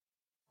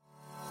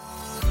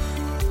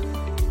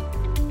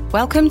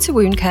Welcome to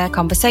Wound Care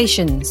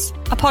Conversations,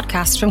 a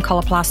podcast from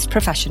Coloplast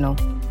Professional.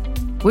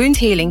 Wound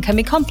healing can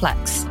be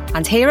complex,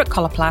 and here at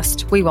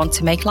Coloplast, we want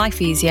to make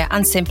life easier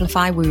and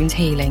simplify wound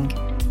healing.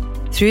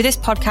 Through this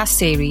podcast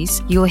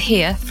series, you'll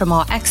hear from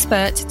our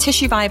expert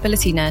tissue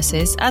viability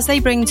nurses as they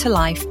bring to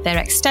life their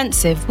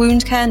extensive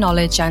wound care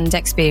knowledge and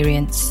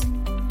experience.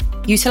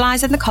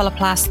 Utilising the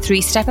Coloplast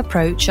three-step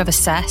approach of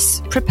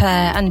assess,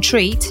 prepare and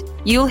treat,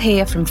 you'll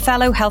hear from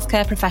fellow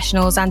healthcare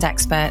professionals and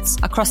experts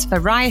across a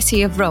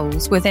variety of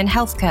roles within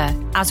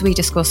healthcare as we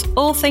discuss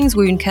all things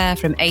wound care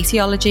from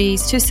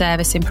etiologies to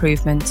service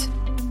improvement.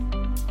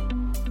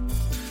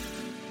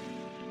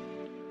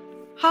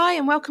 Hi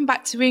and welcome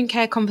back to Wound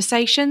Care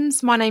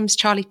Conversations. My name's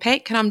Charlie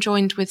Pick and I'm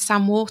joined with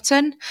Sam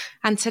Wharton,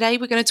 and today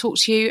we're going to talk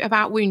to you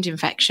about wound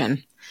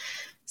infection.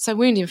 So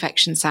wound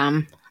infection,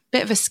 Sam,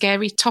 bit of a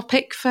scary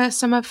topic for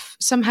some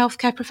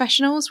healthcare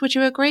professionals, would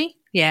you agree?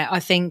 Yeah, I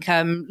think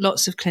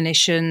lots of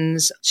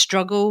clinicians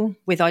struggle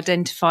with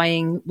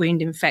identifying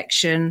wound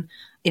infection,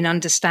 in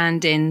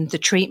understanding the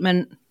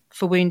treatment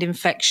for wound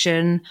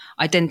infection,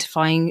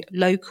 identifying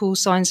local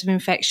signs of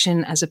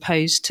infection as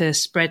opposed to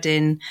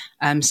spreading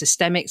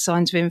systemic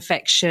signs of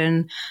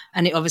infection.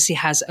 And it obviously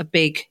has a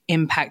big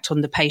impact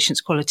on the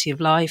patient's quality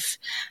of life.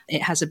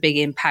 It has a big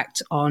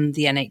impact on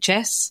the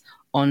NHS,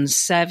 on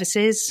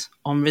services,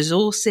 on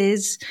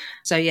resources.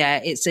 So yeah,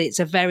 it's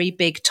a very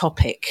big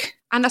topic.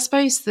 And I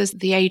suppose there's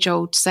the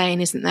age-old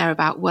saying, isn't there,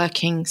 about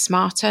working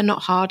smarter,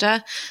 not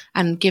harder?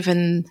 And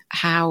given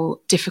how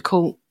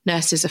difficult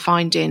nurses are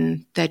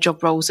finding their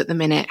job roles at the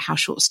minute, how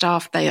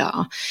short-staffed they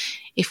are,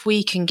 if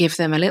we can give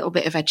them a little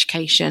bit of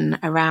education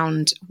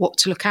around what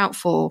to look out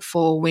for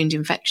wound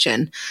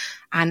infection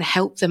and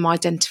help them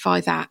identify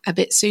that a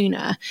bit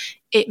sooner,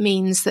 it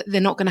means that they're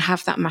not going to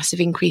have that massive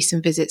increase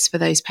in visits for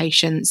those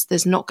patients.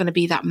 There's not going to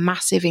be that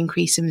massive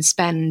increase in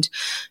spend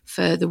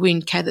for the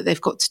wound care that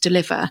they've got to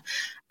deliver.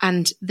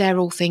 And they're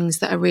all things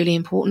that are really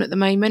important at the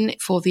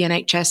moment for the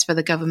NHS, for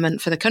the government,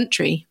 for the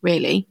country,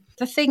 really.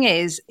 The thing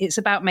is, it's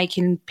about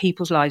making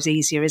people's lives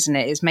easier, isn't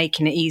it? It's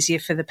making it easier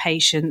for the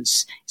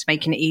patients. It's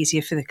making it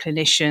easier for the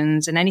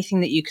clinicians, and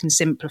anything that you can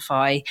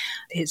simplify,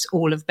 it's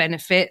all of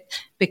benefit,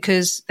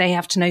 because they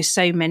have to know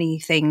so many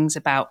things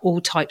about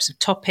all types of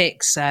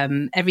topics,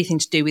 everything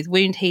to do with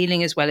wound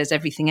healing as well as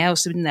everything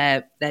else in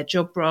their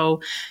job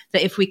role,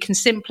 that if we can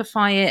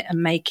simplify it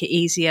and make it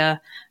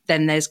easier,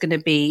 then there's going to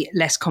be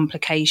less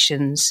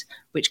complications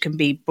which can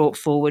be brought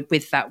forward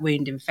with that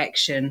wound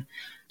infection.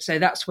 So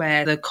that's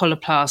where the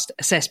Coloplast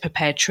Assess,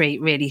 Prepare,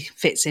 Treat really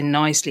fits in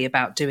nicely,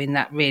 about doing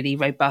that really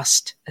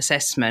robust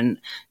assessment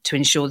to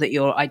ensure that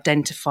you're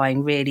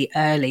identifying really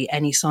early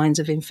any signs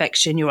of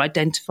infection. You're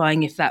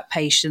identifying if that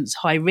patient's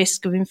high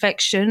risk of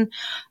infection,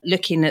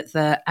 looking at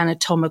the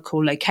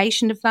anatomical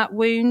location of that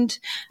wound,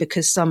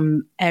 because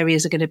some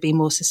areas are going to be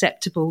more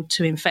susceptible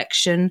to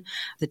infection,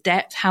 the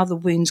depth, how the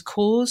wound's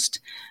caused.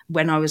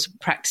 When I was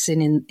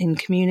practicing in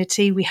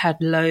community, we had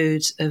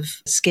loads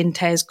of skin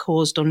tears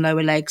caused on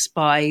lower legs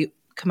by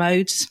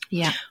commodes,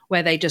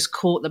 where they just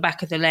caught the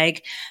back of the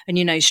leg,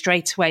 and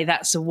straight away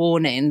that's a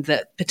warning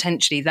that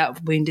potentially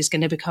that wound is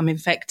going to become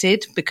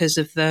infected because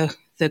of the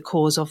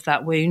cause of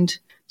that wound.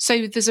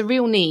 So there's a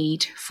real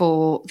need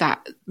for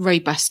that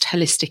robust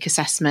holistic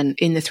assessment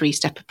in the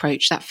three-step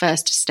approach, that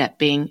first step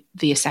being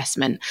the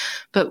assessment.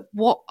 But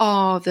what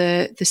are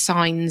the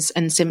signs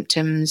and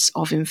symptoms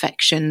of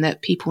infection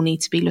that people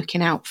need to be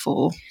looking out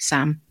for,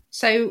 Sam?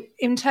 So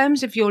in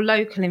terms of your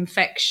local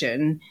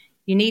infection,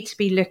 you need to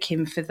be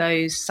looking for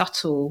those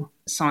subtle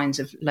signs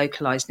of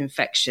localized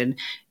infection,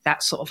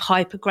 that sort of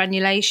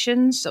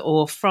hypergranulations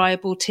or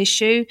friable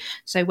tissue.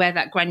 So where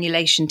that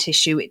granulation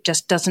tissue, it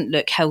just doesn't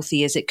look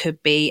healthy as it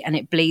could be, and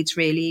it bleeds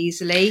really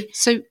easily.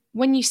 So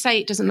when you say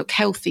it doesn't look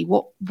healthy,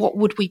 what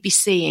would we be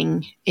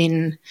seeing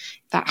in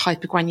that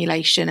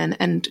hypergranulation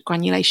and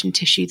granulation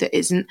tissue that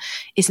isn't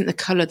the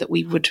colour that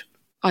we would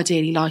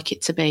ideally like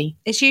it to be?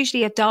 It's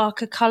usually a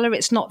darker colour.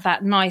 It's not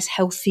that nice,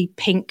 healthy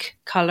pink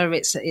colour.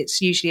 It's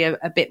usually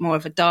a bit more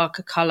of a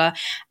darker colour.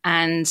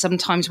 And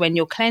sometimes when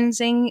you're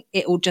cleansing,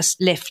 it will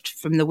just lift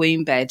from the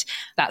wound bed.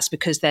 That's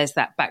because there's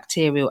that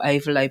bacterial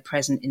overload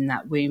present in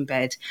that wound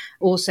bed.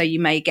 Also, you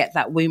may get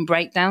that wound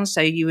breakdown.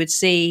 So you would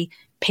see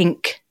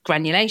pink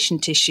granulation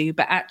tissue,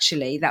 but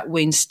actually that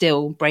wound's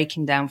still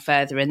breaking down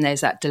further and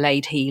there's that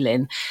delayed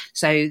healing.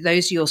 So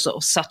those are your sort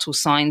of subtle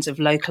signs of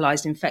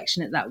localized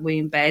infection at that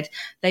wound bed.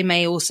 They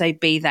may also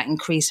be that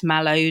increased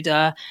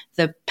malodor.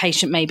 The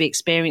patient may be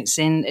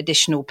experiencing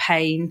additional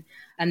pain.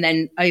 And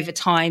then over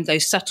time,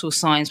 those subtle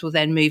signs will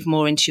then move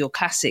more into your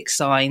classic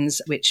signs,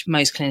 which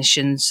most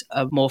clinicians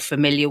are more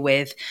familiar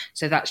with.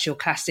 So that's your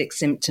classic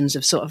symptoms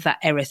of sort of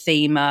that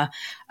erythema,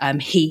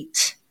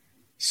 heat,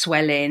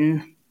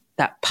 swelling,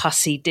 that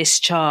pussy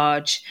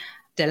discharge,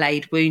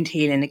 delayed wound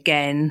healing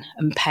again,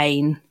 and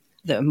pain,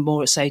 that are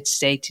more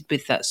associated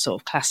with that sort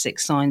of classic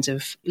signs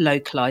of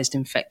localized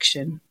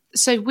infection.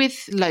 So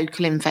with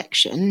local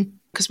infection,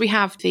 because we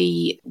have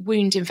the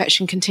wound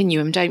infection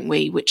continuum, don't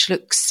we, which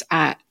looks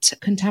at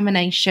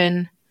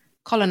contamination,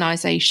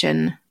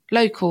 colonisation,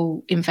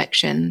 local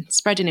infection,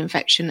 spreading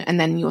infection, and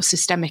then your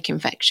systemic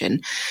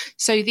infection.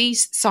 So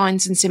these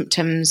signs and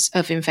symptoms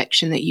of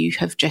infection that you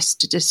have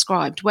just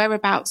described,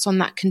 whereabouts on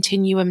that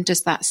continuum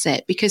does that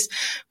sit? Because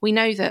we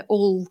know that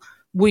all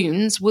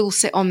wounds will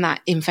sit on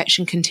that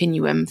infection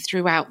continuum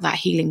throughout that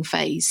healing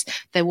phase.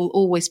 There will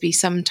always be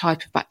some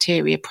type of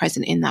bacteria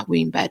present in that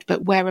wound bed,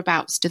 but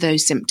whereabouts do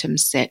those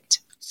symptoms sit?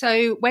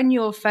 So when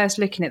you're first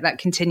looking at that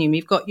continuum,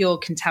 you've got your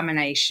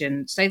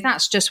contamination. So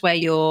that's just where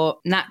your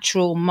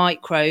natural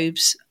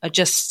microbes are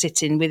just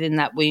sitting within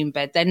that wound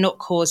bed. They're not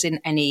causing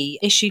any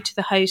issue to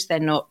the host. They're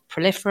not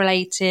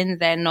proliferating.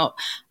 They're not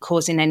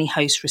causing any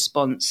host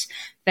response.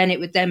 Then it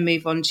would then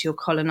move on to your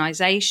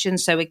colonization.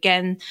 So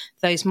again,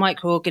 those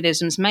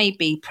microorganisms may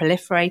be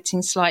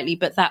proliferating slightly,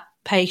 but that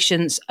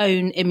patient's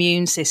own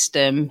immune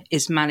system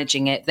is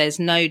managing it. There's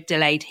no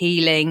delayed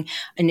healing.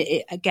 And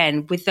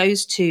again, with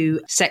those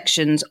two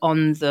sections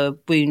on the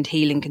wound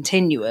healing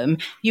continuum,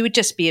 you would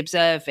just be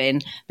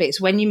observing. But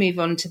it's when you move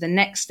on to the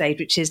next stage,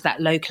 which is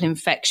that local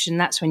infection,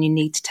 that's when you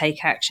need to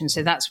take action.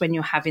 So that's when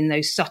you're having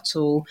those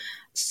subtle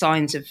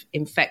signs of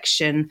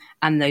infection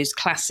and those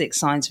classic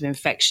signs of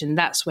infection.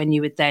 That's when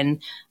you would then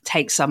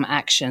take some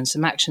actions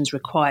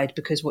required,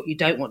 because what you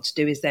don't want to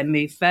do is then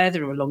move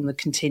further along the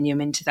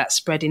continuum into that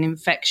spreading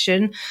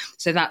infection.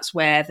 So that's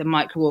where the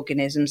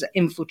microorganisms are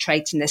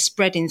infiltrating, they're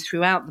spreading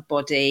throughout the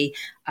body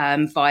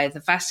via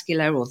the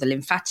vascular or the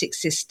lymphatic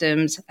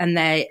systems, and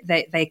they're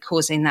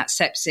causing that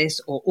sepsis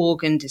or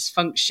organ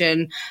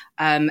dysfunction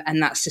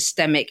and that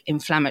systemic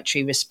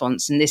inflammatory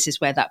response. And this is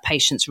where that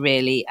patient's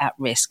really at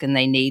risk, and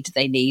they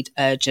need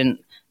urgent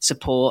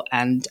support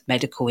and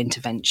medical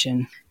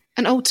intervention.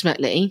 And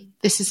ultimately,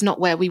 this is not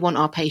where we want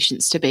our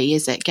patients to be,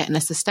 is it? Getting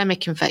a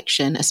systemic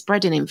infection, a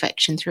spreading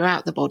infection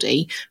throughout the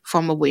body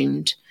from a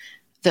wound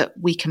that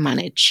we can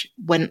manage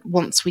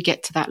once we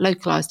get to that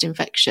localized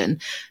infection.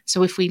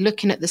 So if we're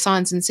looking at the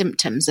signs and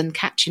symptoms and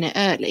catching it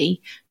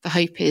early, the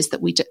hope is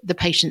that the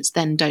patients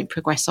then don't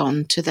progress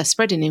on to the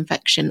spreading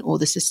infection or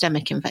the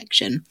systemic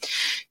infection.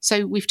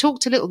 So we've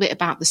talked a little bit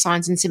about the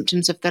signs and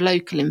symptoms of the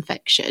local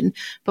infection,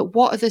 but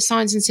what are the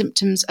signs and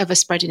symptoms of a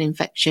spreading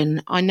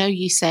infection? I know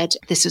you said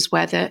this is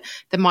where the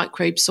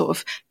microbes sort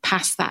of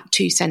pass that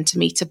 2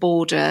 centimetre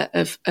border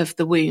of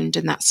the wound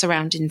and that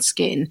surrounding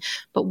skin,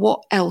 but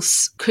what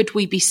else could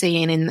we be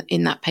seeing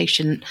in that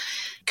patient?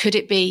 Could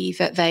it be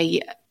that they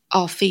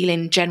are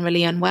feeling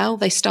generally unwell?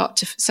 They start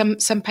to,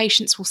 some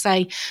patients will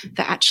say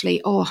that actually,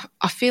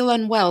 I feel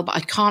unwell, but I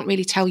can't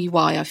really tell you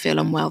why I feel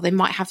unwell. They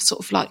might have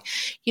sort of like,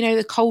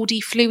 the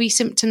coldy, flu-y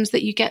symptoms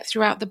that you get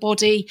throughout the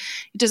body.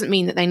 It doesn't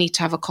mean that they need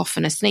to have a cough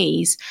and a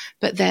sneeze,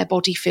 but their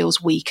body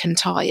feels weak and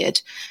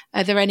tired.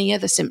 Are there any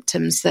other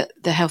symptoms that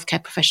the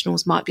healthcare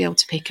professionals might be able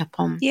to pick up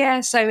on? Yeah,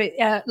 so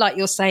like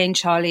you're saying,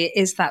 Charlie, it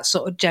is that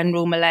sort of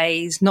general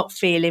malaise, not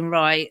feeling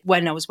right.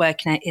 When I was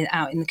working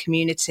out in the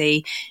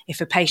community,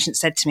 if a patient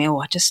said to me,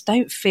 I just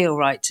don't feel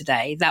right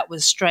today, that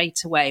was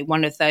straight away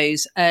one of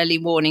those early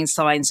warning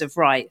signs of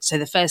right. So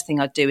the first thing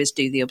I'd do is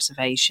do the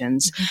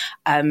observations.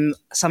 Mm-hmm.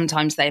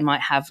 Sometimes they might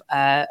have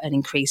an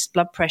increased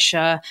blood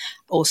pressure,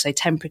 also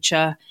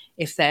temperature.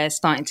 If they're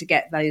starting to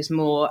get those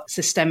more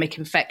systemic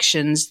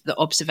infections, the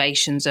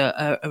observations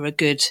are a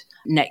good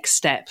next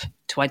step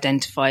to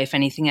identify if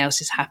anything else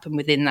has happened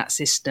within that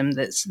system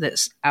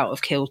that's out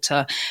of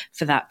kilter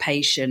for that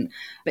patient.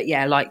 But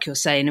yeah, like you're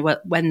saying,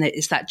 when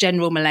it's that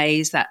general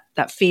malaise,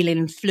 that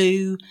feeling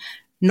flu,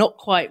 not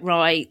quite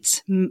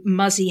right,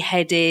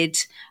 muzzy-headed,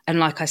 and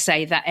like I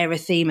say, that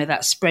erythema,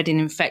 that spreading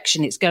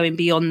infection, it's going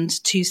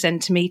beyond 2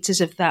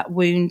 centimetres of that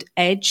wound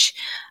edge,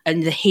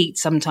 and the heat,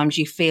 sometimes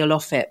you feel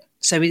off it.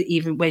 So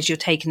even as you're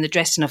taking the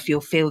dressing off,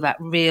 you'll feel that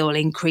real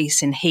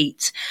increase in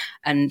heat,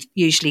 and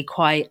usually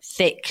quite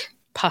thick,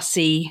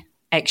 pussy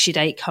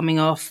exudate coming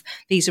off.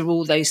 These are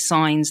all those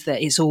signs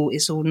that it's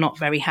all not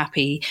very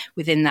happy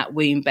within that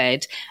wound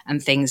bed,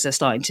 and things are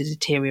starting to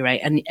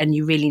deteriorate. And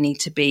you really need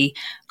to be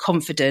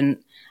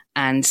confident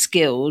and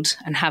skilled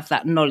and have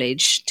that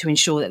knowledge to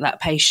ensure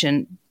that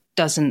patient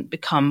doesn't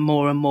become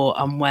more and more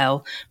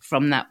unwell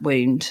from that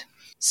wound.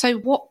 So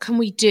what can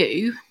we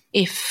do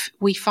if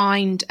we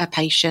find a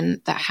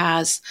patient that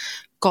has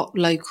got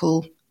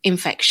local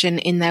infection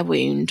in their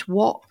wound?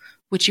 What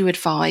would you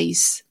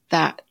advise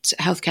that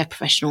healthcare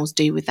professionals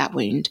do with that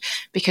wound?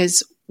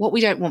 Because what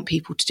we don't want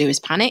people to do is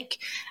panic,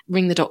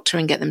 ring the doctor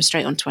and get them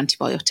straight onto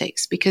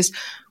antibiotics, because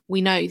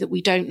we know that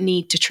we don't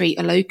need to treat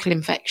a local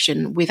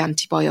infection with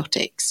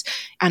antibiotics.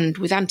 And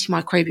with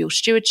antimicrobial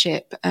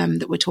stewardship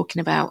that we're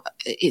talking about,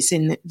 it's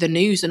in the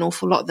news an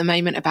awful lot at the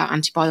moment about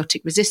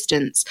antibiotic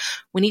resistance.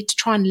 We need to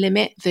try and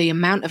limit the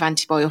amount of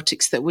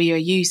antibiotics that we are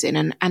using.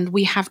 And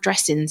we have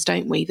dressings,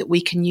 don't we, that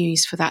we can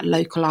use for that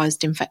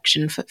localized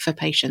infection for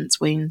patients'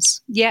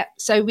 wounds. Yeah,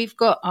 so we've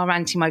got our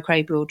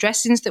antimicrobial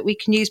dressings that we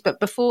can use. But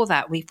before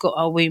that, we've got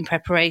our wound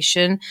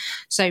preparation.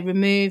 So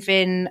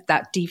removing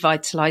that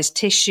devitalized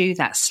tissue,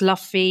 that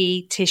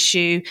sloughy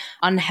tissue,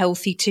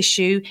 unhealthy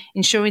tissue,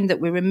 ensuring that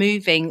we're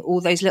removing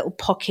all those little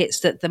pockets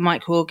that the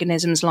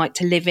microorganisms like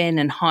to live in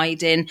and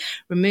hide in,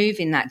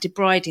 removing that,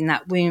 debriding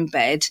that wound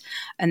bed,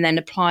 and then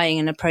applying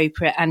an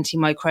appropriate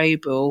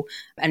antimicrobial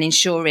and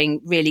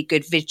ensuring really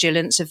good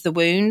vigilance of the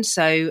wound.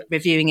 So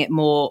reviewing it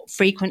more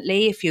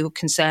frequently if you're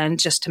concerned,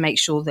 just to make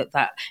sure that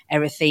that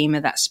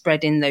erythema, that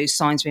spreading, those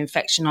signs of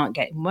infection aren't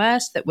getting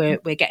worse, that we're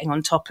getting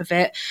on top of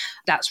it.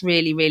 That's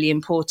really, really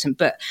important.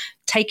 But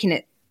taking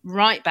it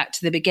right back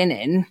to the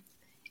beginning,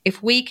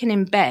 if we can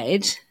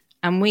embed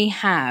and we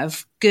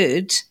have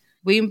good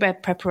wound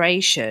bed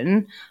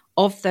preparation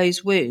of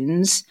those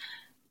wounds,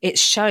 it's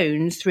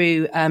shown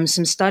through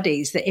some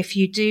studies that if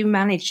you do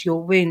manage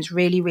your wounds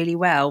really, really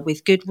well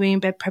with good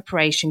wound bed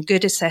preparation,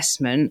 good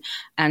assessment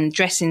and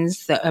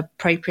dressings that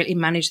appropriately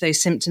manage those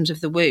symptoms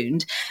of the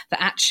wound,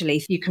 that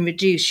actually you can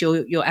reduce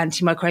your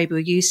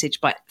antimicrobial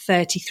usage by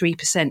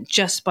 33%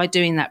 just by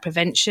doing that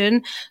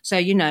prevention. So,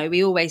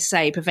 we always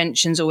say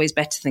prevention's always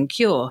better than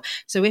cure.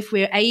 So if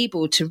we're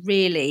able to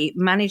really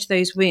manage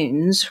those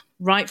wounds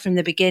right from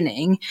the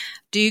beginning,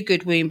 do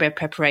good wound bed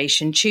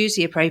preparation, choose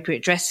the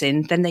appropriate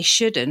dressing, then they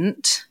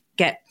shouldn't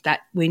get that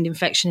wound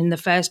infection in the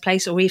first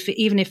place. Or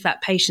even if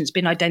that patient's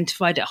been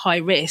identified at high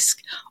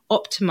risk,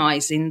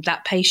 optimizing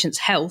that patient's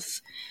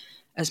health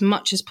as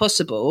much as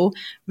possible,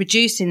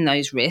 reducing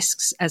those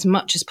risks as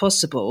much as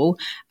possible,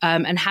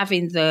 and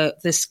having the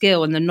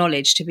skill and the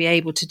knowledge to be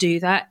able to do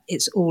that.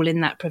 It's all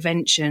in that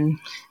prevention.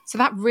 So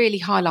that really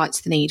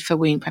highlights the need for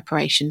wound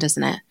preparation,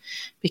 doesn't it?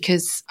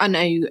 Because I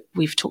know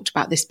we've talked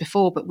about this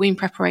before, but wound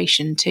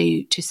preparation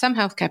to some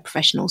healthcare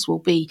professionals will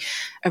be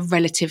a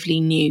relatively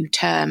new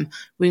term.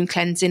 Wound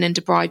cleansing and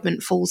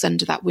debridement falls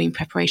under that wound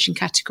preparation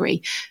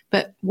category.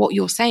 But what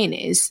you're saying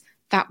is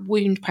that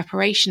wound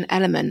preparation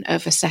element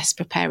of assess,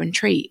 prepare and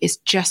treat is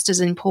just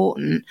as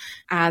important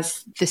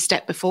as the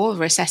step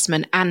before,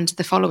 assessment, and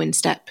the following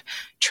step,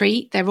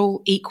 treat. They're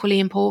all equally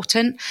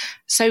important.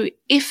 So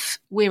if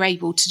we're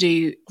able to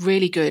do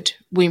really good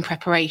wound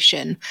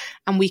preparation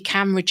and we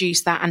can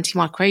reduce that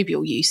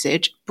antimicrobial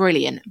usage,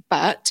 brilliant.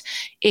 But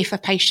if a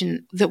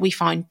patient that we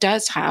find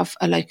does have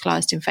a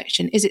localized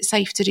infection, is it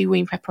safe to do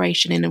wound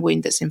preparation in a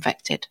wound that's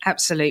infected?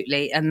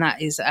 Absolutely. And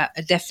that is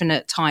a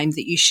definite time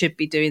that you should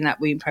be doing that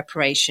wound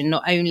preparation.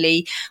 Not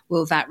only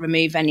will that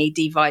remove any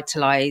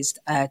devitalized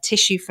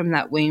tissue from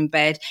that wound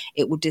bed,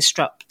 it will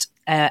disrupt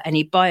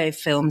any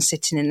biofilm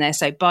sitting in there.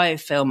 So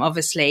biofilm,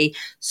 obviously,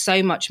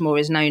 so much more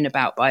is known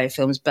about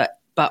biofilms, but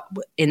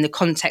in the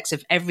context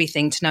of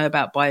everything to know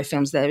about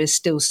biofilms, there is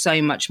still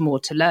so much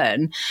more to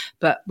learn.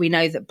 But we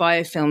know that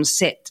biofilms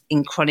sit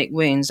in chronic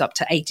wounds. Up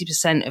to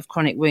 80% of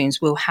chronic wounds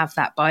will have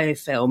that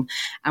biofilm,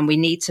 and we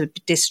need to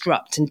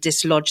disrupt and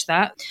dislodge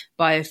that.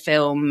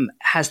 Biofilm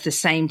has the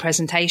same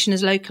presentation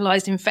as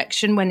localized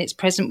infection when it's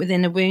present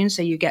within a wound.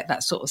 So you get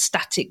that sort of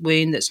static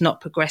wound that's not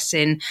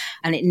progressing,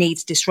 and it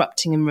needs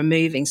disrupting and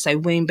removing. So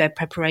wound bed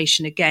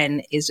preparation,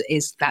 again, is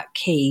that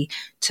key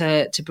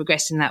to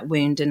progressing that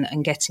wound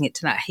and getting it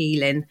to that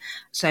healing.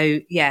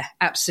 So yeah,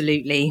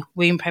 absolutely.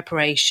 Wound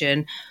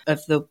preparation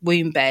of the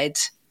wound bed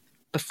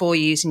before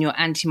using your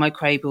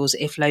antimicrobials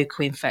if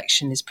local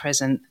infection is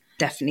present.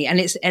 Definitely.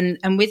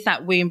 And with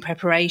that wound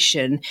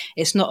preparation,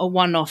 it's not a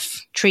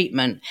one-off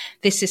treatment.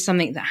 This is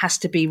something that has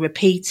to be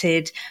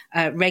repeated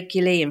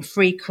regularly and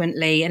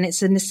frequently, and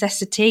it's a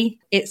necessity.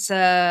 It's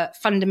a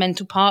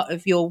fundamental part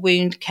of your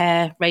wound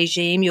care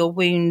regime, your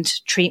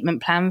wound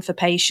treatment plan for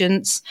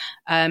patients,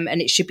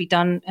 and it should be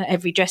done at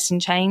every dressing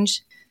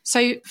change.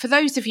 So for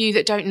those of you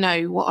that don't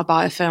know what a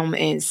biofilm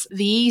is,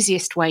 the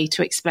easiest way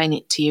to explain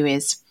it to you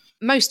is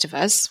most of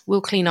us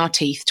will clean our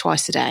teeth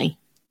twice a day.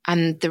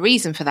 And the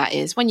reason for that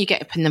is when you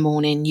get up in the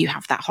morning, you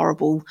have that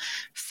horrible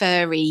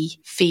furry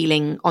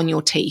feeling on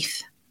your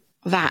teeth.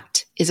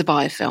 That is a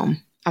biofilm.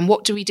 And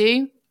what do?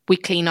 We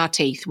clean our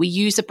teeth. We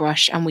use a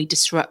brush and we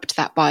disrupt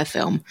that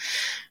biofilm.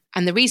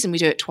 And the reason we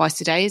do it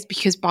twice a day is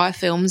because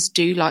biofilms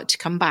do like to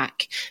come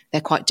back. They're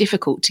quite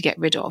difficult to get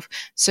rid of.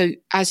 So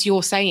as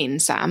you're saying,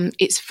 Sam,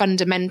 it's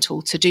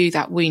fundamental to do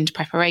that wound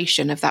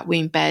preparation of that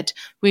wound bed,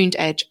 wound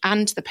edge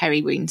and the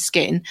peri-wound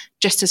skin,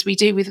 just as we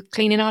do with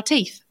cleaning our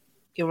teeth.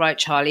 You're right,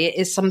 Charlie. It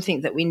is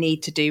something that we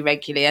need to do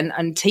regularly.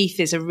 And teeth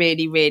is a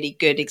really, really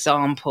good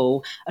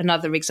example.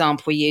 Another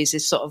example we use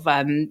is sort of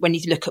when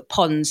you look at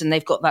ponds and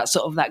they've got that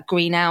sort of that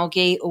green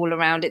algae all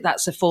around it.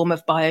 That's a form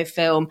of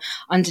biofilm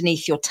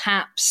underneath your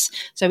taps.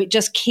 So it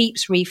just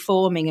keeps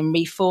reforming and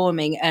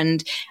reforming,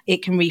 and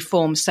it can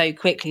reform so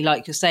quickly.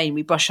 Like you're saying,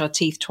 we brush our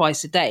teeth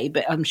twice a day.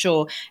 But I'm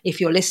sure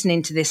if you're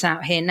listening to this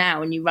out here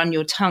now and you run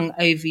your tongue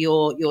over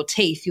your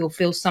teeth, you'll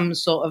feel some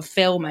sort of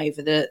film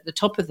over the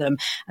top of them.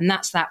 And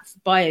that's that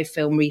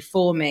biofilm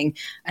reforming.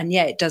 And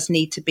yeah, it does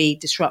need to be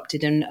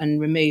disrupted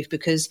and removed,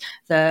 because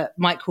the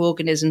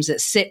microorganisms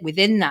that sit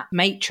within that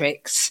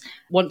matrix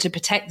want to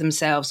protect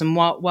themselves. And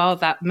while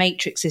that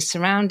matrix is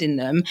surrounding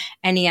them,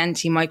 any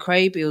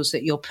antimicrobials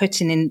that you're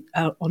putting in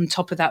on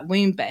top of that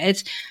wound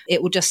bed,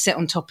 it will just sit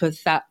on top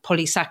of that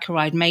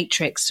polysaccharide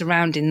matrix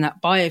surrounding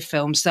that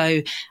biofilm.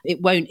 So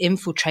it won't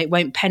infiltrate,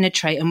 won't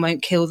penetrate, and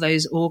won't kill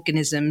those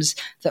organisms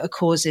that are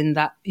causing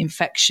that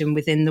infection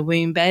within the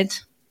wound bed.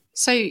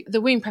 So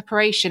the wound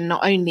preparation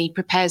not only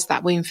prepares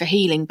that wound for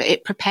healing, but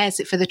it prepares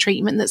it for the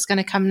treatment that's going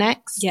to come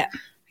next? Yeah.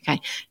 Okay.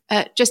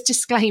 Just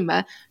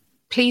disclaimer,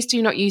 please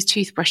do not use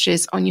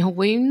toothbrushes on your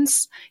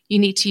wounds. You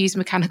need to use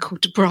mechanical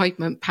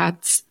debridement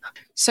pads.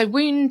 So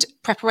wound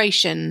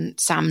preparation,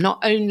 Sam, not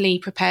only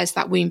prepares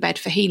that wound bed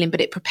for healing,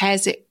 but it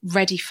prepares it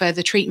ready for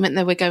the treatment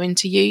that we're going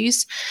to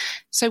use.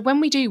 So when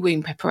we do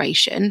wound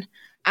preparation,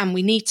 and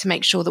we need to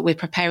make sure that we're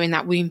preparing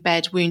that wound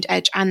bed, wound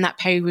edge, and that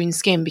peri-wound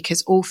skin,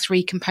 because all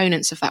three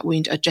components of that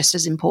wound are just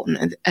as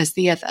important as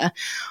the other.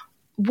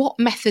 What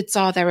methods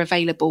are there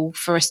available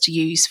for us to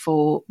use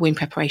for wound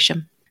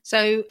preparation?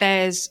 So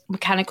there's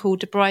mechanical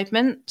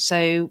debridement.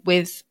 So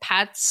with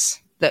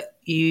pads that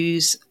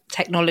use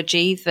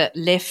technology that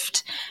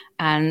lift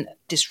and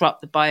disrupt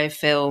the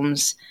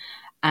biofilms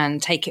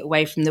and take it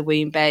away from the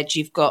wound bed.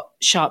 You've got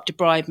sharp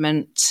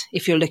debridement.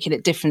 If you're looking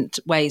at different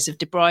ways of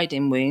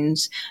debriding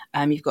wounds,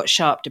 you've got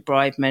sharp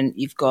debridement,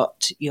 you've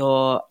got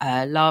your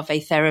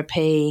larvae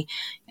therapy,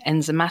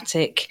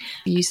 enzymatic.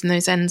 Using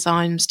those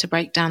enzymes to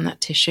break down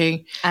that tissue.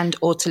 And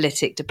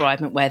autolytic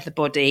debridement, where the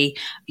body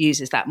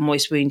uses that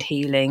moist wound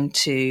healing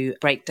to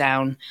break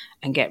down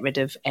and get rid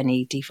of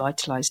any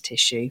devitalised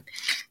tissue.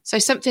 So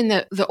something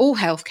that all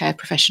healthcare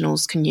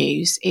professionals can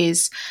use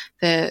is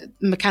the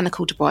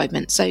mechanical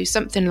debridement. So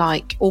something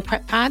like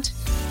Allprep Pad.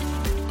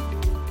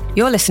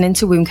 You're listening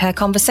to Wound Care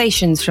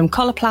Conversations from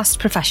Coloplast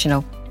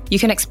Professional. You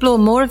can explore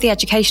more of the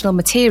educational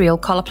material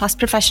Coloplast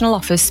Professional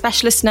offers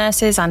specialist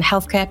nurses and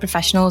healthcare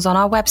professionals on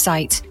our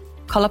website,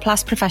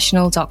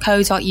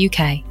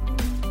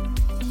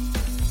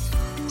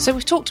 coloplastprofessional.co.uk. So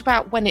we've talked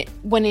about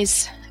when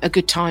is a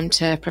good time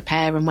to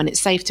prepare and when it's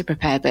safe to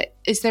prepare, but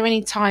is there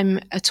any time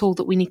at all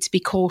that we need to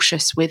be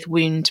cautious with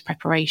wound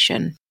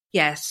preparation?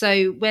 Yeah,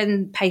 so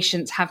when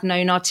patients have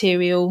known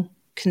arterial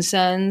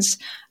concerns,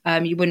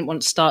 you wouldn't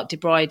want to start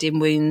debriding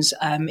wounds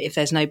if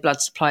there's no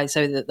blood supply,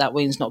 so that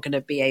wound's not going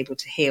to be able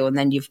to heal, and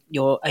then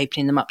you're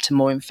opening them up to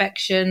more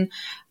infection.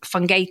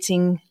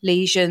 Fungating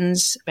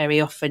lesions very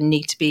often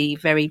need to be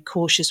very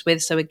cautious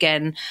with. So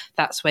again,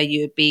 that's where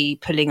you would be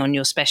pulling on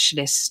your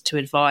specialists to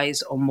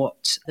advise on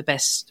what the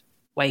best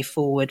way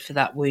forward for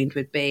that wound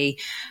would be.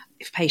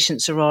 If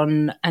patients are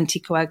on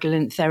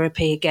anticoagulant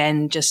therapy,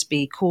 again, just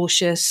be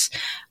cautious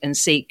and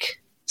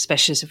seek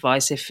specialist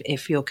advice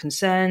if you're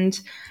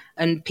concerned.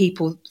 And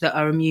people that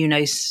are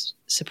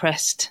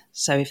immunosuppressed,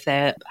 so if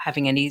they're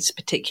having any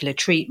particular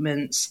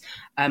treatments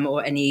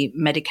or any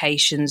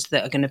medications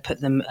that are going to put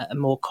them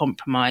more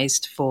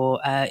compromised for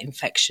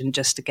infection,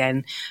 just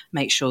again,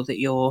 make sure that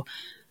you're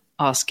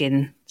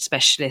asking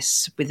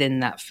specialists within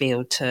that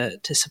field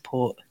to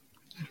support.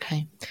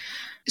 Okay.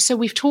 So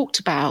we've talked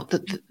about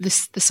the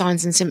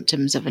signs and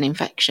symptoms of an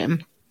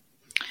infection,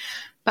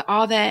 but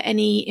are there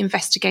any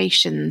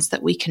investigations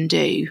that we can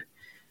do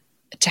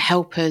to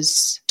help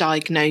us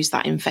diagnose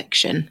that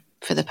infection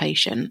for the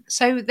patient?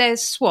 So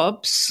there's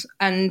swabs,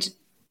 and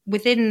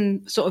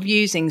within sort of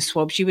using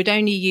swabs, you would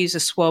only use a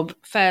swab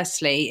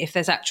firstly if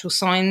there's actual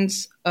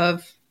signs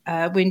of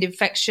wound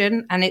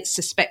infection and it's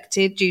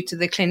suspected due to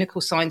the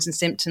clinical signs and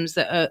symptoms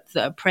that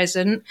are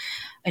present,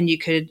 and you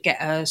could get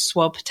a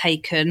swab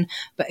taken.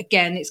 But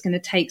again, it's going to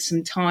take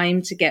some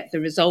time to get the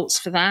results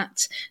for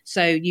that.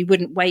 So you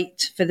wouldn't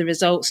wait for the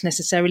results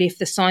necessarily. If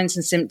the signs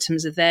and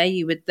symptoms are there,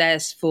 you would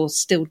therefore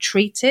still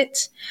treat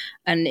it.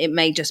 And it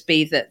may just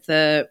be that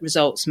the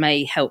results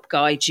may help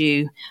guide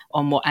you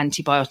on what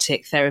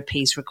antibiotic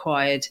therapy is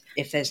required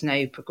if there's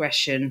no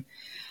progression.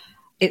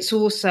 It's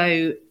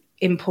also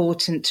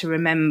important to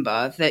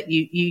remember that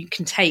you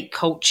can take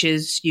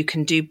cultures, you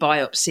can do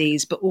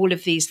biopsies, but all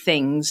of these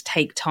things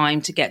take time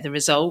to get the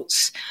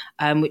results,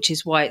 which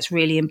is why it's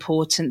really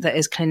important that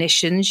as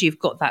clinicians, you've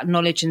got that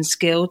knowledge and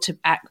skill to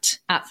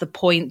act at the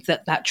point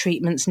that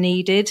treatment's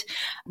needed,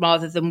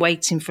 rather than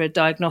waiting for a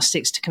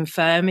diagnostics to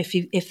confirm.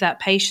 If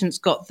that patient's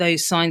got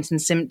those signs and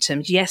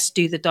symptoms, yes,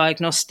 do the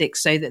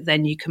diagnostics so that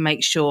then you can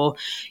make sure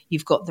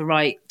you've got the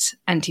right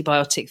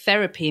antibiotic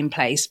therapy in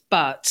place,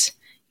 but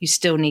you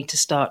still need to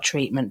start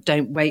treatment.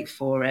 Don't wait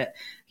for it.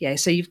 Yeah,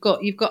 so you've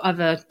got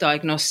other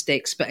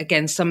diagnostics, but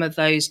again, some of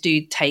those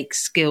do take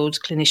skilled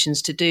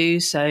clinicians to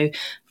do. So,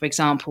 for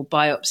example,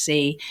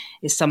 biopsy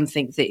is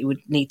something that you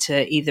would need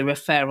to either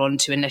refer on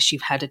to unless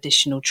you've had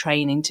additional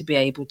training to be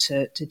able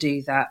to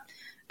do that.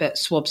 But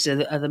swabs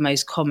are the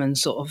most common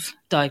sort of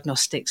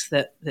diagnostics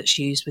that's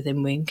used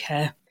within wound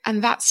care.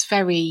 And that's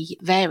very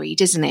varied,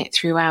 isn't it,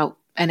 throughout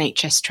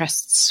NHS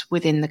trusts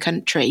within the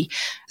country.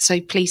 So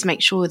please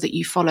make sure that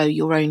you follow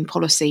your own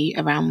policy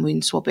around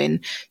wound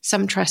swabbing.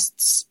 Some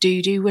trusts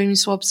do wound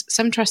swabs.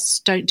 Some trusts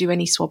don't do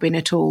any swabbing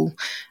at all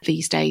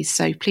these days.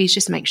 So please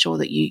just make sure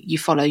that you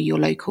follow your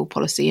local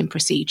policy and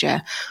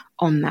procedure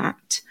on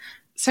that.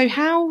 So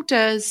how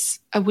does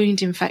a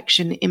wound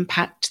infection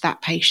impact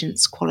that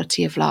patient's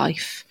quality of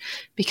life?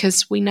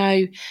 Because we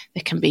know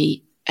there can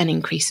be an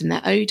increase in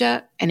their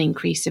odour, an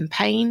increase in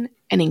pain,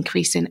 an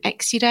increase in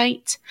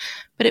exudate,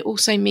 but it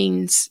also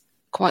means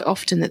quite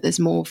often that there's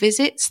more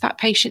visits that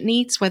patient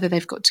needs, whether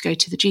they've got to go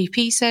to the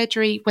GP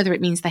surgery, whether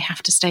it means they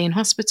have to stay in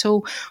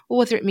hospital, or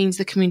whether it means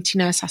the community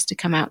nurse has to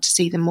come out to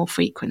see them more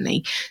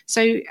frequently.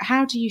 So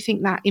how do you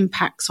think that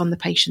impacts on the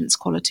patient's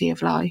quality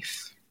of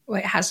life? Well,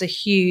 it has a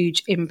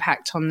huge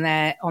impact on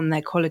their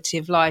quality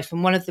of life.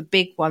 And one of the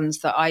big ones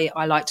that I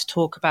like to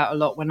talk about a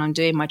lot when I'm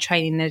doing my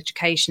training and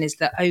education is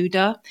the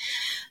odour.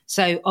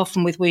 So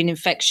often with wound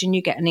infection,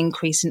 you get an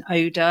increase in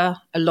odour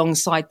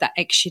alongside that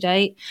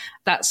exudate.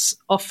 That's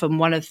often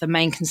one of the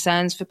main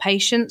concerns for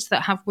patients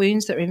that have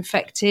wounds that are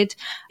infected,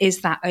 is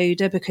that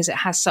odour, because it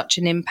has such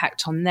an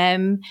impact on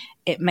them.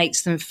 It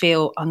makes them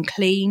feel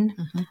unclean.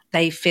 Mm-hmm.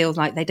 They feel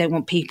like they don't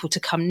want people to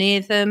come near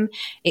them.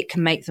 It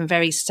can make them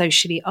very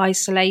socially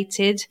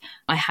isolated.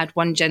 I had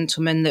one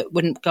gentleman that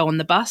wouldn't go on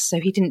the bus, so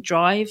he didn't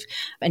drive,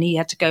 and he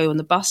had to go on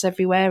the bus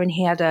everywhere, and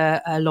he had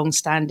a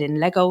long-standing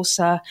leg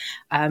ulcer,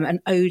 and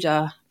odour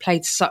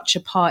played such a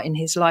part in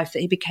his life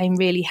that he became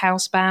really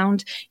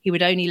housebound. He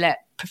would only let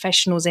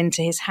professionals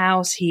into his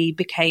house. He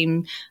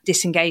became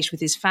disengaged with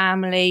his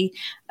family.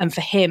 And for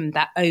him,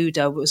 that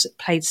odour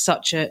played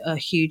such a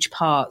huge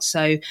part.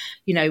 So,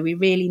 we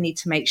really need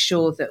to make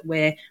sure that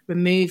we're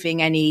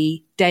removing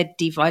any dead,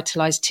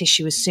 devitalised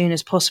tissue as soon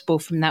as possible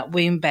from that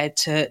wound bed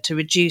to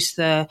reduce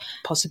the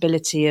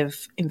possibility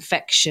of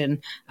infection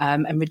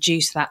and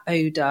reduce that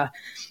odour.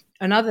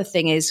 Another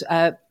thing is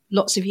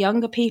lots of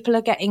younger people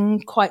are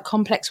getting quite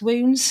complex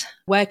wounds,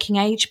 working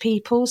age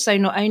people. So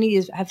not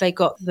only have they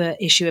got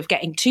the issue of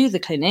getting to the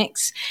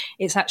clinics,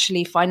 it's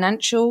actually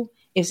financial.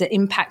 Is it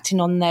impacting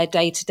on their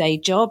day-to-day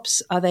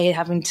jobs? Are they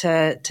having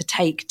to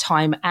take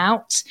time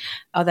out?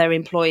 Are their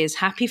employers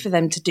happy for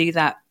them to do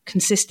that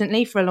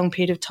consistently for a long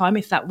period of time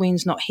if that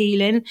wound's not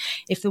healing?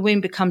 If the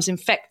wound becomes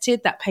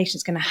infected, that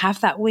patient's going to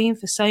have that wound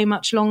for so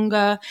much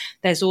longer.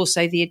 There's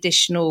also the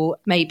additional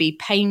maybe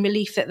pain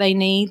relief that they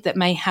need that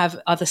may have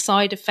other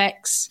side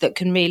effects that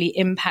can really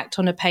impact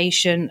on a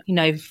patient.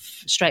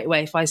 Straight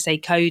away, if I say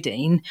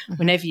codeine,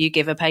 whenever you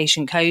give a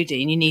patient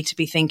codeine, you need to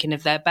be thinking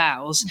of their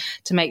bowels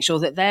to make sure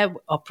that they're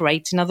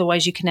operating.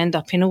 Otherwise, you can end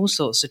up in all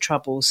sorts of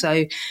trouble.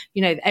 So,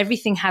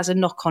 everything has a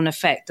knock-on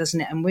effect,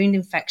 doesn't it? And wound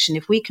infection,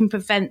 if we can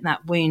prevent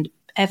that wound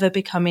ever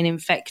becoming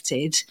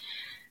infected,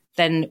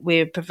 then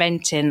we're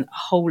preventing a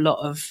whole lot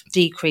of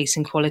decrease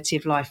in quality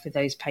of life for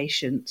those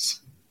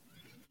patients.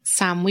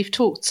 Sam, we've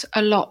talked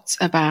a lot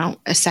about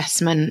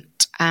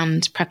assessment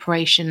and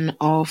preparation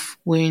of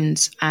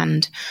wounds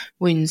and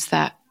wounds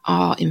that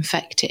are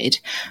infected,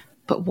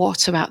 but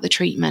what about the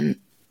treatment?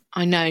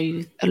 I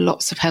know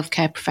lots of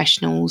healthcare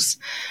professionals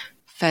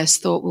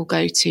first thought will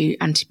go to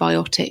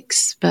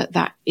antibiotics, but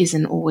that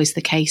isn't always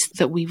the case,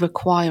 that we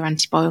require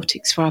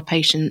antibiotics for our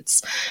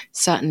patients,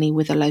 certainly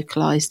with a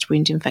localised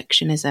wound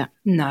infection, is it?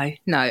 No,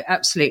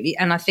 absolutely.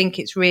 And I think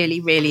it's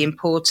really, really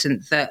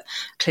important that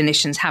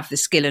clinicians have the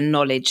skill and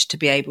knowledge to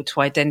be able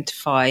to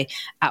identify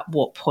at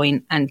what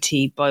point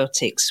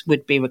antibiotics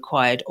would be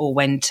required or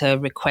when to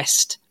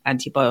request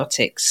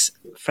antibiotics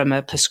from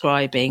a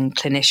prescribing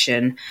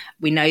clinician.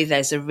 We know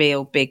there's a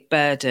real big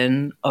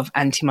burden of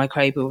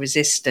antimicrobial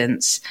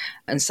resistance,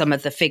 and some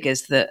of the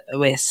figures that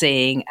we're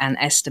seeing and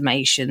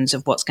estimations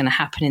of what's going to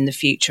happen in the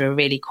future are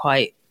really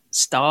quite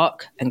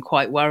stark and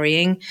quite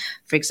worrying.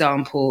 For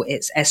example,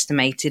 it's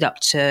estimated up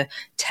to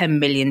 10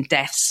 million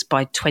deaths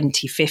by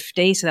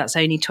 2050. So that's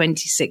only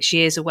 26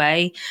 years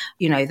away.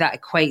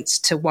 That equates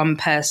to one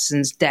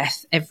person's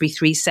death every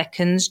 3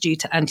 seconds due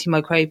to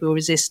antimicrobial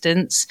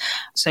resistance.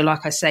 So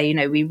like I say,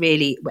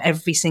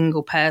 every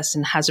single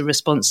person has a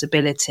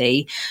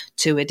responsibility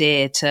to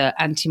adhere to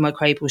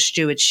antimicrobial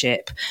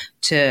stewardship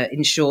to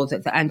ensure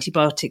that the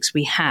antibiotics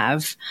we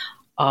have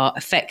are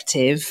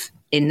effective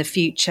in the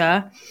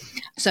future.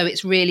 So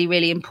it's really,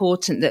 really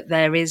important that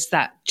there is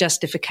that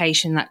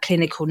justification, that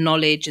clinical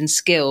knowledge and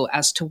skill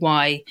as to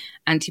why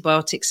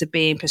antibiotics are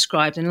being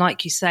prescribed. And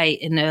like you say,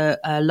 in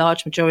a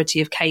large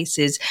majority of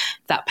cases,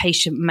 that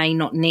patient may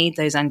not need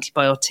those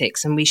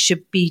antibiotics, and we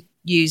should be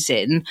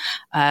using,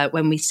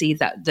 when we see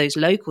that those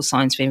local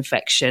signs of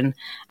infection,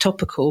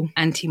 topical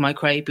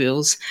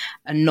antimicrobials,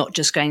 and not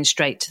just going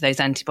straight to those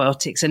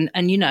antibiotics. And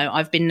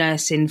I've been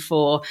nursing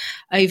for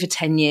over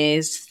 10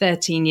 years,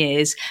 13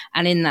 years,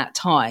 and in that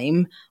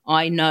time,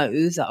 I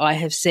know that I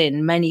have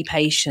seen many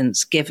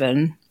patients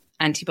given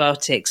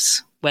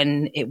antibiotics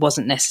when it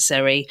wasn't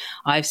necessary.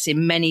 I've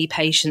seen many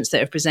patients that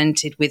have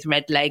presented with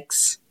red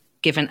legs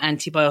given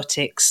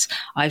antibiotics.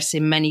 I've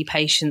seen many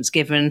patients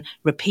given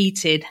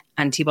repeated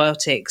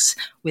antibiotics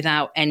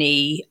without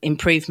any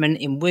improvement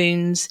in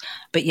wounds,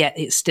 but yet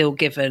it's still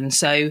given.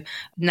 So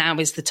now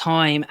is the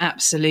time,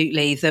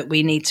 absolutely, that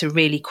we need to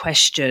really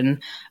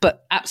question.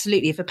 But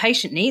absolutely, if a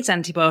patient needs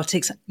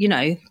antibiotics,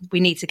 we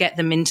need to get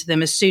them into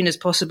them as soon as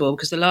possible,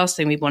 because the last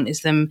thing we want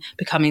is them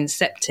becoming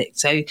septic.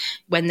 So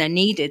when they're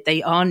needed,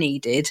 they are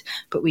needed,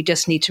 but we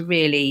just need to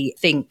really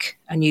think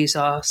and use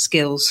our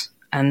skills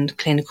and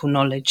clinical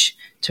knowledge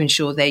to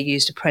ensure they're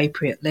used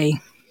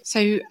appropriately.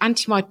 So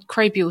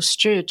antimicrobial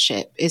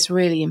stewardship is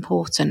really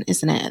important,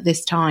 isn't it, at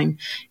this time?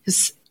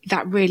 Because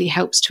that really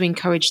helps to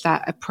encourage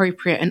that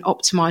appropriate and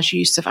optimised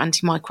use of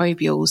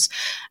antimicrobial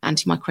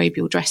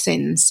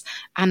dressings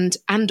and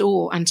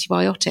or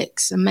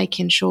antibiotics, and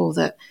making sure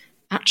that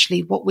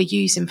actually what we're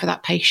using for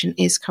that patient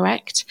is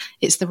correct.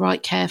 It's the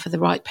right care for the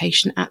right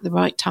patient at the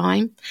right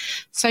time.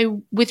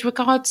 So with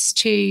regards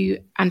to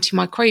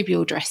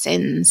antimicrobial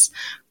dressings,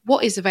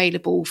 what is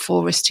available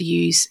for us to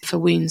use for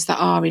wounds that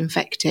are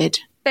infected?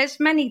 There's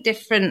many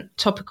different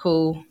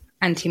topical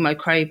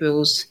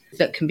antimicrobials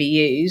that can be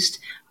used.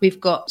 We've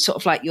got sort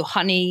of like your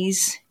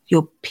honeys,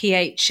 your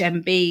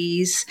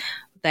PHMBs,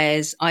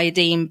 there's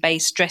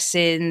iodine-based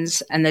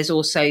dressings, and there's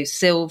also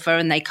silver,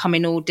 and they come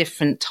in all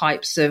different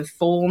types of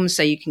forms.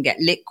 So you can get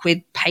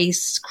liquid,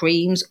 pastes,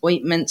 creams,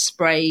 ointments,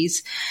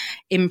 sprays,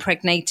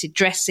 impregnated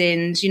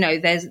dressings.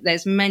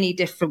 There's many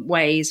different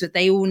ways, but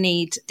they all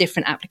need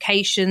different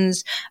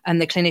applications,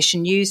 and the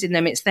clinician using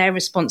them, it's their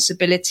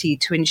responsibility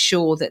to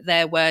ensure that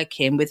they're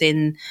working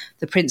within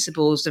the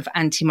principles of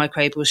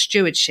antimicrobial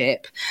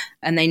stewardship,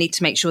 and they need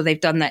to make sure they've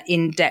done that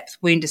in-depth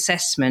wound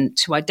assessment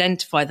to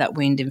identify that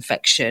wound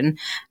infection,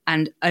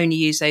 and only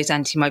use those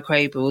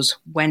antimicrobials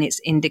when it's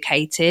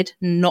indicated,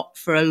 not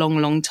for a long,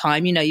 long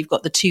time. You've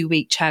got the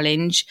 2-week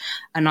challenge,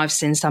 and I've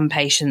seen some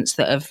patients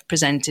that have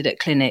presented at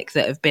clinic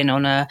that have been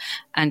on a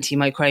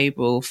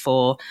antimicrobial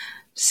for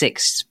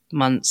 6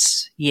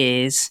 months,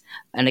 years.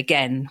 And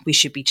again, we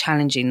should be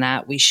challenging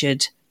that. We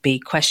should be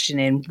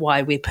questioning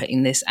why we're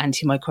putting this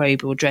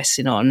antimicrobial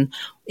dressing on.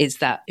 Is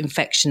that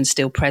infection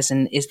still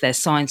present? Is there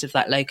signs of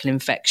that local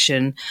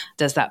infection?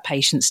 Does that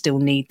patient still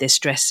need this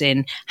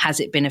dressing?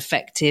 Has it been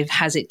effective?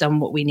 Has it done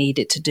what we need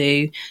it to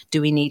do? Do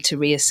we need to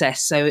reassess?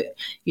 So,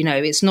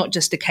 it's not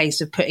just a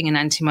case of putting an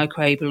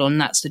antimicrobial on,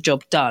 that's the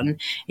job done.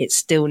 It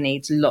still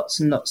needs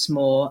lots and lots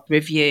more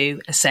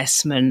review,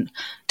 assessment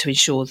to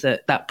ensure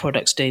that that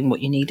product's doing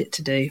what you need it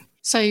to do.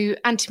 So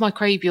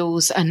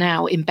antimicrobials are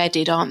now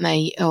embedded, aren't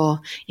they,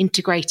 or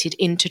integrated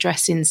into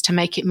dressings to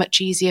make it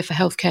much easier for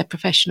healthcare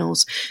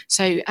professionals.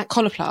 So at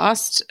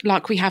Coloplast,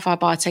 like we have our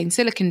Biatain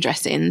Silicone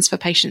dressings for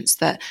patients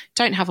that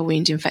don't have a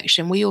wound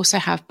infection, we also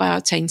have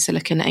Biatain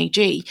Silicone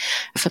AG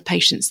for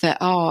patients that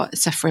are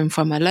suffering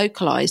from a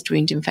localised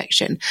wound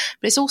infection.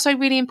 But it's also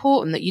really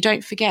important that you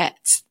don't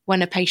forget,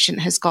 when a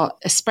patient has got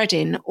a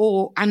spreading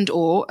or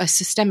a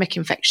systemic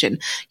infection,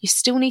 you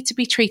still need to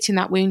be treating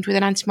that wound with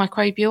an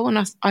antimicrobial.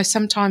 And I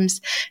sometimes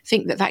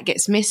think that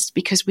gets missed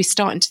because we're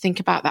starting to think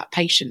about that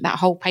patient, that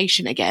whole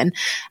patient again,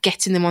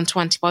 getting them onto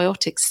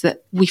antibiotics,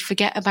 that we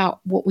forget about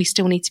what we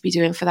still need to be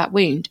doing for that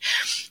wound.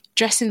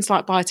 Dressings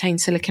like Biatain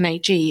Silicone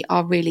AG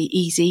are really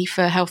easy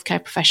for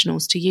healthcare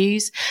professionals to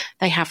use.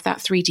 They have that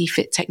 3D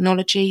fit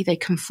technology. They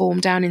can form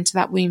down into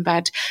that wound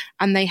bed,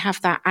 and they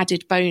have that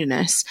added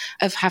bonus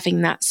of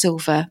having that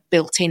silver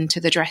built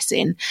into the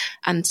dressing.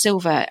 And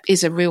silver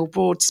is a real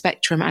broad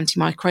spectrum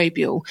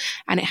antimicrobial,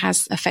 and it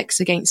has effects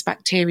against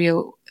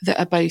bacteria that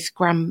are both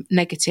gram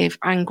negative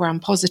and gram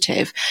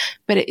positive,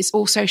 but it is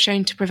also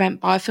shown to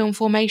prevent biofilm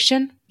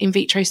formation in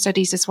vitro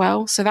studies as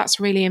well. So that's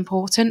really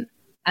important.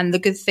 And the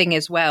good thing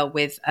as well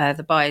with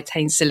the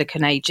Biatain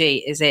Silicone AG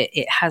is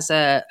it has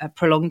a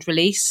prolonged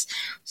release.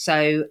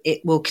 So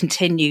it will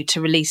continue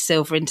to release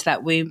silver into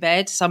that wound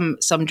bed. Some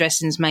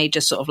dressings may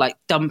just sort of like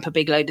dump a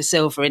big load of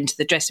silver into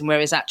the dressing,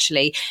 whereas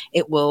actually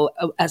it will,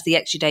 as the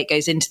exudate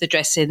goes into the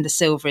dressing, the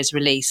silver is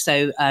released.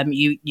 So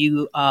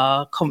you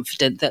are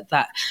confident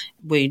that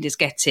wound is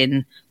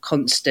getting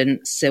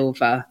constant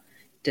silver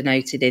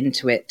denoted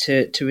into it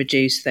to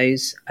reduce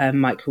those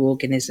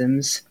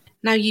microorganisms.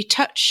 Now, you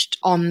touched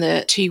on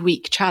the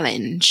 2-week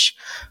challenge.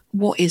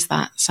 What is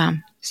that,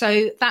 Sam?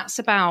 So that's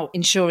about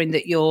ensuring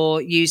that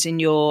you're using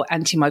your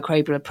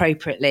antimicrobial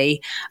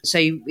appropriately. So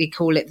we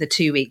call it the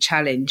 2-week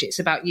challenge. It's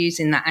about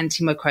using that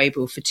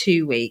antimicrobial for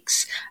 2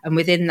 weeks. And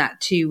within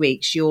that 2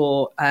 weeks,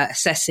 you're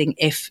assessing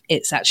if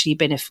it's actually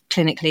been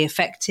clinically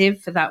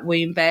effective for that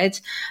wound bed.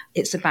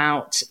 It's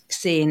about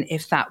seeing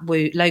if that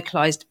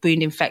localized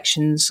wound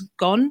infection's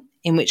gone,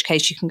 in which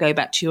case you can go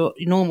back to your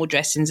normal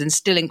dressings and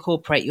still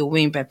incorporate your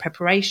wound bed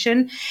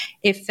preparation.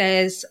 If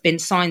there's been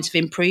signs of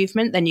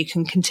improvement, then you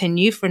can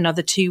continue for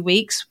another 2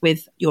 weeks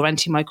with your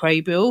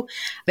antimicrobial.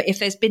 But if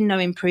there's been no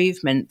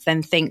improvement,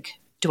 then think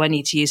do I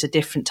need to use a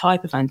different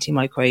type of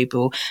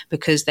antimicrobial?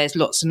 Because there's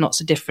lots and lots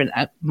of different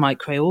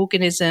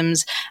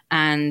microorganisms,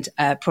 and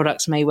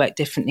products may work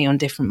differently on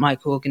different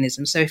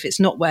microorganisms. So if it's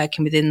not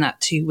working within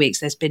that 2 weeks,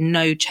 there's been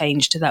no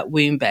change to that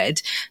wound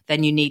bed,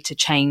 then you need to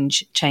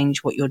change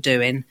what you're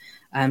doing.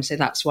 So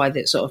that's why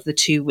the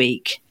 2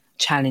 week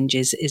challenge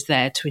is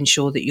there, to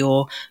ensure that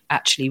you're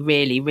actually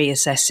really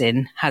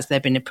reassessing, has there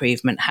been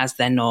improvement, has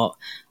there not?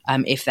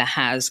 If there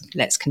has,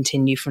 let's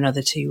continue for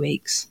another 2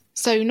 weeks.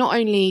 So not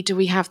only do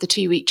we have the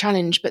 2 week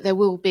challenge, but there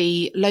will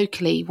be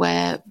locally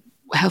where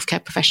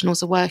healthcare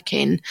professionals are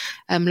working,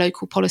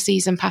 local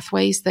policies and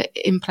pathways that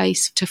are in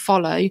place to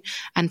follow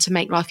and to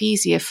make life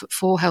easier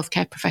for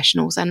healthcare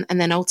professionals and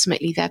then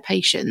ultimately their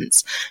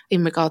patients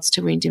in regards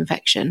to wound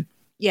infection.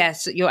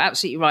 Yes, you're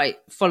absolutely right.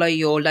 Follow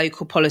your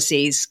local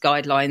policies,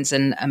 guidelines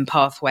and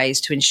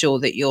pathways to ensure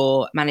that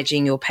you're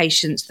managing your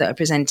patients that are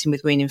presenting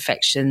with wound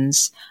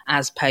infections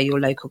as per your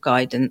local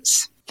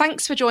guidance.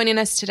 Thanks for joining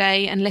us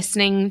today and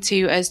listening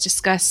to us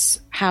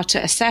discuss how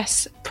to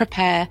assess,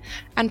 prepare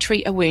and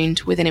treat a wound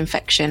with an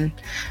infection.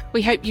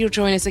 We hope you'll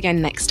join us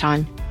again next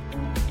time.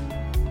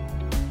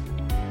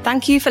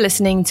 Thank you for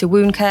listening to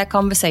Wound Care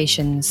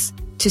Conversations.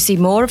 To see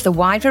more of the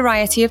wide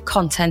variety of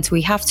content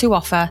we have to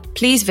offer,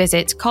 please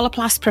visit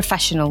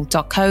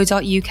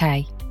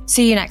coloplastprofessional.co.uk.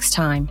 See you next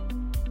time.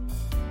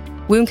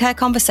 Wound Care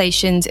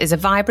Conversations is a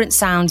Vibrant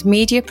Sound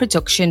media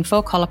production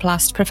for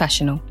Coloplast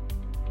Professional.